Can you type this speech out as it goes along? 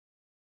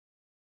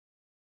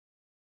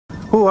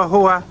Hua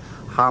hua.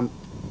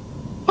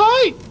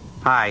 Hi.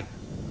 Hi.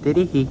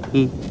 Diddy he.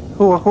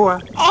 Hua hua.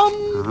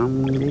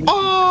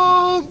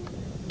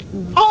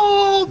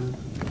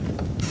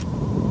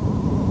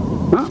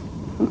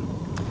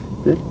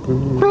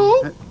 Diddy.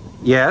 Bro?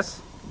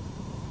 Yes?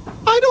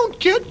 I don't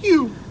get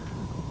you.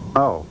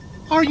 Oh.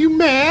 Are you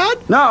mad?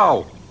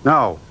 No.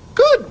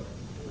 Good.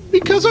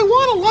 Because I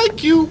want to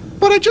like you,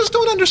 but I just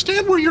don't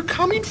understand where you're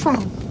coming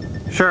from.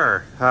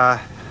 Sure.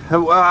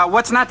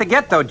 What's not to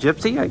get, though,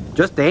 Gypsy? I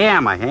just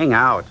am. I hang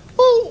out.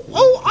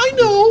 Oh, I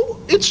know.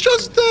 It's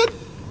just that,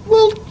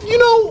 well, you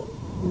know,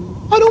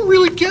 I don't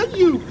really get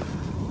you.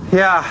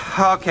 Yeah,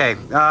 okay.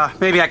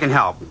 Maybe I can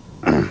help.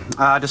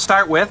 To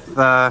start with,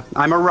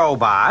 I'm a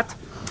robot.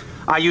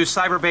 I use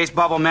cyber-based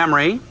bubble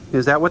memory.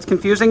 Is that what's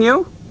confusing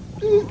you?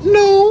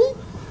 No.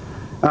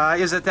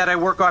 Is it that I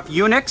work off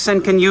Unix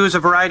and can use a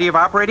variety of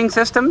operating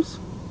systems?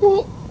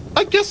 Well,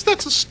 I guess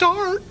that's a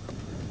start.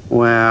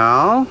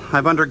 Well,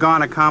 I've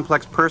undergone a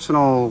complex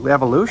personal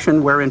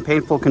evolution wherein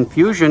painful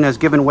confusion has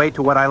given way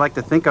to what I like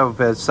to think of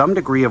as some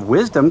degree of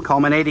wisdom,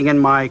 culminating in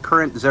my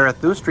current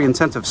Zarathustrian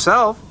sense of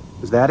self.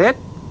 Is that it?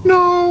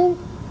 No.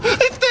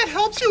 If that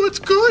helps you, it's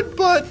good,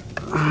 but...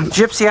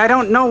 Gypsy, I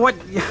don't know what...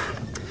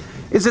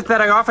 Is it that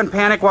I often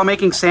panic while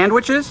making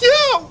sandwiches?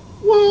 Yeah,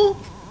 well,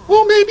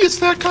 maybe it's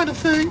that kind of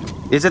thing.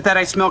 Is it that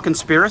I smell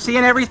conspiracy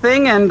in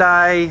everything and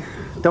I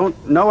don't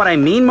know what I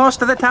mean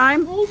most of the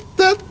time? Well,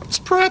 that's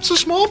perhaps a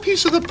small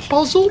piece of the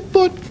puzzle,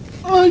 but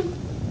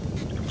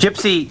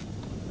Gypsy,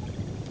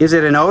 is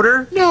it an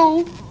odor?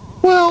 No.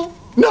 Well,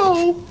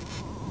 no.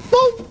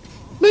 Well,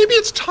 maybe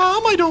it's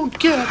Tom I don't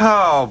get.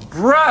 Oh,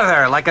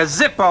 brother, like a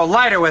Zippo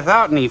lighter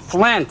without any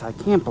flint. I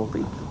can't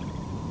believe it.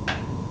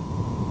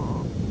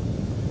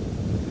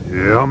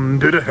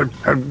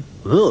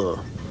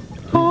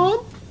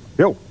 Tom?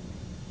 Yo.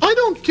 I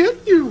don't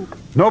get you.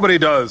 Nobody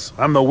does.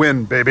 I'm the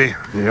wind, baby.